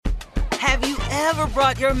Have you ever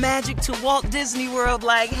brought your magic to Walt Disney World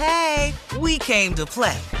like, hey, we came to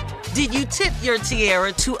play? Did you tip your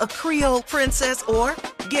tiara to a Creole princess or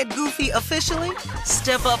get goofy officially?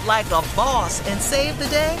 Step up like a boss and save the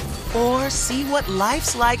day? Or see what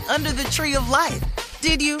life's like under the tree of life?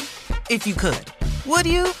 Did you? If you could. Would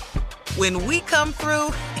you? When we come through,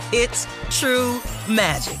 it's true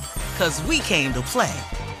magic. 'Cause we came to play.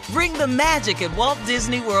 Bring the magic at Walt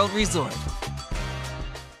Disney World Resort.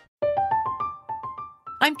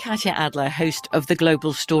 I'm Katya Adler, host of The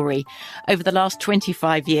Global Story. Over the last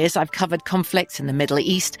 25 years, I've covered conflicts in the Middle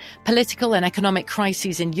East, political and economic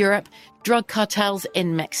crises in Europe, drug cartels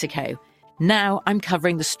in Mexico. Now I'm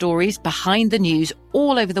covering the stories behind the news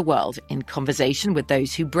all over the world in conversation with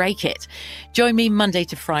those who break it. Join me Monday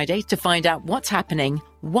to Friday to find out what's happening,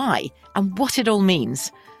 why, and what it all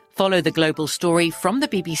means. Follow The Global Story from the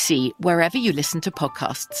BBC wherever you listen to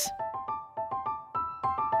podcasts.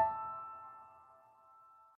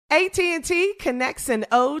 AT&T connects an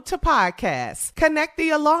ode to podcasts. Connect the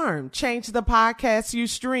alarm. Change the podcast you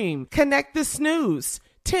stream. Connect the snooze.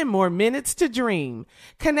 10 more minutes to dream.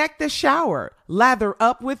 Connect the shower. Lather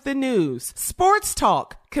up with the news. Sports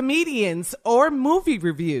talk, comedians, or movie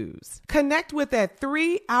reviews. Connect with that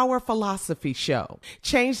 3-hour philosophy show.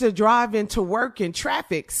 Change the drive into work in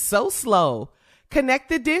traffic so slow. Connect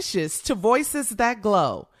the dishes to voices that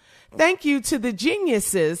glow. Thank you to the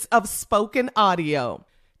geniuses of spoken audio.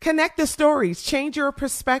 Connect the stories, change your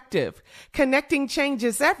perspective. Connecting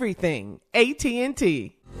changes everything.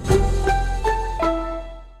 AT&T.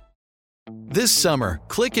 This summer,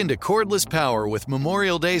 click into cordless power with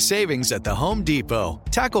Memorial Day savings at the Home Depot.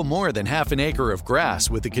 Tackle more than half an acre of grass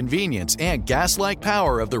with the convenience and gas-like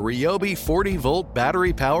power of the Ryobi 40-volt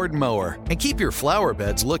battery-powered mower. And keep your flower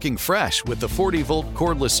beds looking fresh with the 40-volt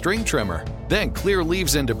cordless string trimmer. Then clear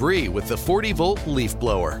leaves and debris with the 40-volt leaf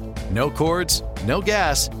blower. No cords, no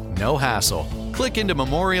gas, no hassle. Click into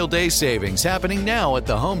Memorial Day savings happening now at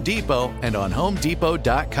the Home Depot and on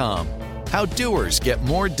HomeDepot.com. How doers get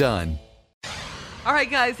more done. All right,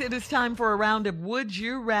 guys, it is time for a round of Would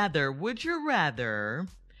You Rather. Would you rather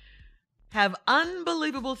have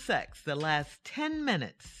unbelievable sex that lasts 10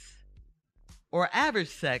 minutes or average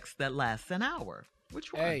sex that lasts an hour?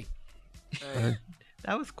 Which one? Hey.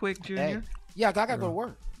 That was quick, Junior. Hey. Yeah, I got to go to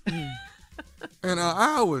work. And an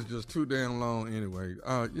hour is just too damn long anyway.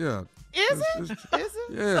 Yeah. Is it?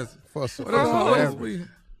 Yes. For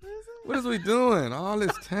What is we doing? All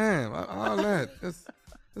this time, all that.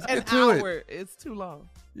 Let's An get to hour it. is too long.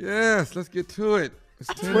 Yes, let's get to it.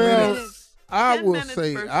 It's 10 Well, minutes. I 10 will minutes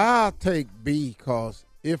say versus- I'll take B because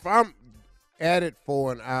if I'm at it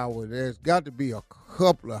for an hour, there's got to be a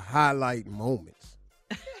couple of highlight moments.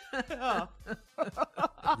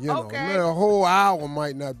 You know, Okay. a whole hour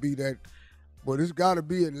might not be that, but it's got to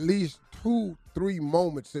be at least 2-3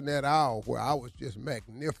 moments in that hour where I was just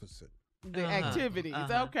magnificent. The activities.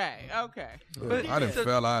 Okay. But- I done so-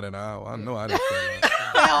 fell out an hour. I know I done fell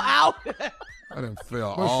out. Fell out. I done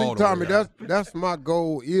fell But all see, the Tommy, way out. that's my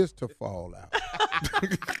goal is to fall out.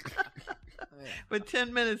 But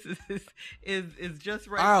 10 minutes is just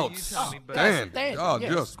right Out. for you, Tommy. But Outstanding. Y'all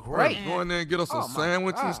Yes, just great. great. Go in there and get us a Oh, my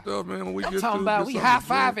sandwich and God. stuff, man, when we I'm get talking through. about Get we something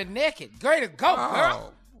high to drink. fiving naked. Great to go,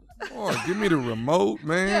 girl. Oh, boy, give me the remote,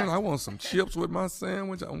 man. Yeah. I want some chips with my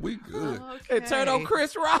sandwich. We good, And turn on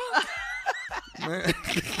Chris Rock. man.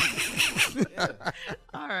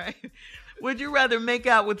 all right. Would you rather make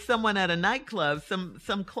out with someone at a nightclub,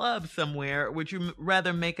 some club somewhere? Or would you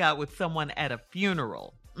rather make out with someone at a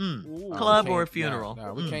funeral? Club or a funeral?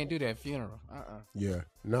 No, we can't do that funeral. Yeah.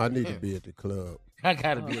 No, I need to be at the club. I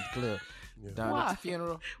gotta be at the club. Done Why? at the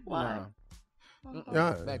funeral. Why? No.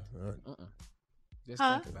 Yeah. Back- Just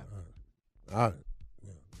Huh? think about it.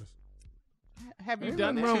 Have you Ain't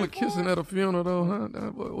done nothing that wrong with before? kissing at a funeral, though, huh?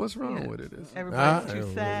 What's wrong with it? Everybody's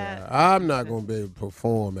too sad. I'm not going to be able to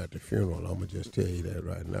perform at the funeral. I'm going to just tell you that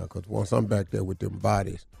right now. Because once I'm back there with them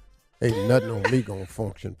bodies, ain't nothing on me going to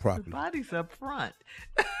function The properly. body's up front.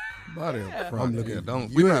 Body up front. I'm looking- Don't.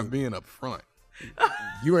 you We're ain't- not being up front.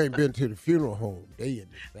 You ain't been to the funeral home. They in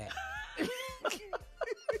the back.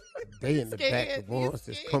 They in the back. Scared. The ones You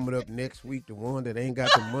that's scared. coming up next week, the one that ain't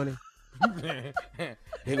got the money.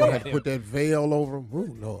 They going to have to put that veil over them. Oh,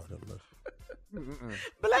 Lord. have mercy.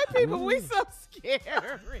 Black people, we so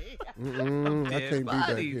scary. I can't Dead be back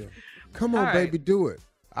bodies. here. Come on, All right. baby, do it.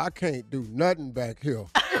 I can't do nothing back here.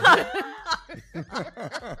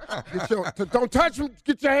 Don't touch him.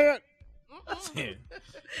 Get your hand.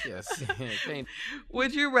 Yes. Can't-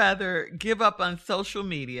 Would you rather give up on social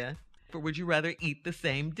media, or would you rather eat the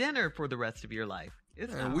same dinner for the rest of your life?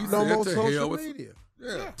 It's And not we hard. No said more to social hell with media.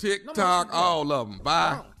 TikTok, all of them.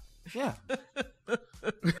 Bye. Yeah.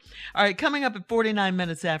 All right, coming up at 49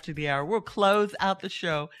 minutes after the hour, we'll close out the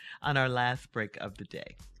show on our last break of the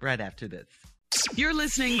day, right after this. You're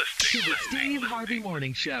listening to the Steve Harvey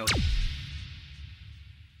Morning Show.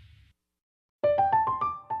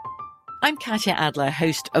 I'm Katya Adler,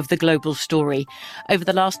 host of The Global Story. Over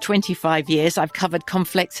the last 25 years, I've covered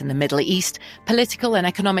conflicts in the Middle East, political and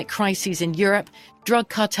economic crises in Europe, drug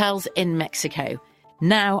cartels in Mexico.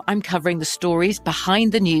 Now I'm covering the stories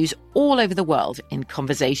behind the news all over the world in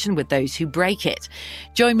conversation with those who break it.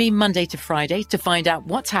 Join me Monday to Friday to find out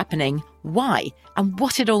what's happening, why, and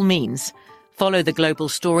what it all means. Follow The Global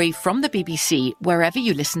Story from the BBC wherever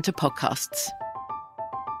you listen to podcasts.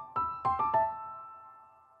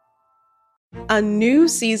 A new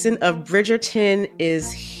season of Bridgerton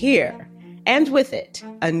is here. And with it,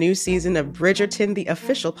 a new season of Bridgerton, the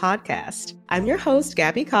official podcast. I'm your host,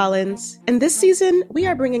 Gabby Collins, and this season, we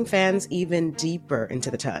are bringing fans even deeper into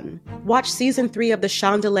the ton. Watch season 3 of the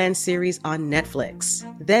Shondaland series on Netflix.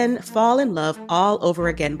 Then fall in love all over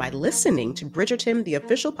again by listening to Bridgerton, the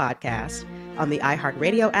official podcast, on the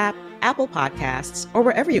iHeartRadio app, Apple Podcasts, or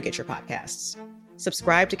wherever you get your podcasts.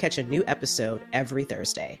 Subscribe to catch a new episode every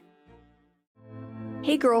Thursday.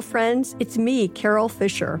 Hey girlfriends, it's me, Carol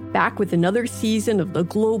Fisher, back with another season of the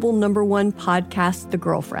global #1 podcast, The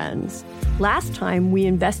Girlfriends. Last time, we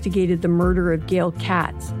investigated the murder of Gail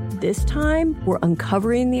Katz. This time, we're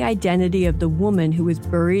uncovering the identity of the woman who was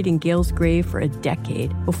buried in Gail's grave for a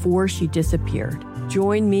decade before she disappeared.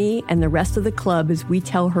 Join me and the rest of the club as we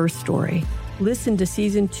tell her story. Listen to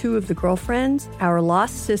Season 2 of The Girlfriends, Our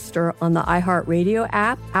Lost Sister on the iHeartRadio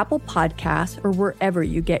app, Apple Podcasts, or wherever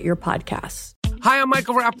you get your podcasts. Hi, I'm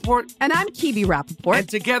Michael Rappaport. And I'm Kibi Rappaport. And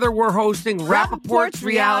together we're hosting Rappaport's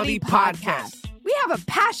Reality Podcast. We have a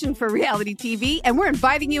passion for reality TV, and we're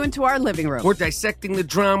inviting you into our living room. We're dissecting the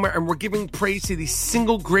drama, and we're giving praise to the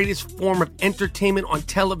single greatest form of entertainment on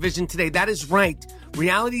television today. That is right.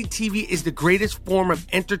 Reality TV is the greatest form of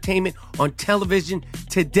entertainment on television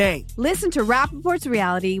today. Listen to Rappaport's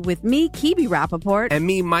Reality with me, Kibi Rappaport. And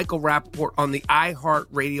me, Michael Rappaport, on the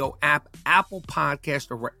iHeartRadio app, Apple Podcast,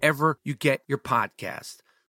 or wherever you get your podcast.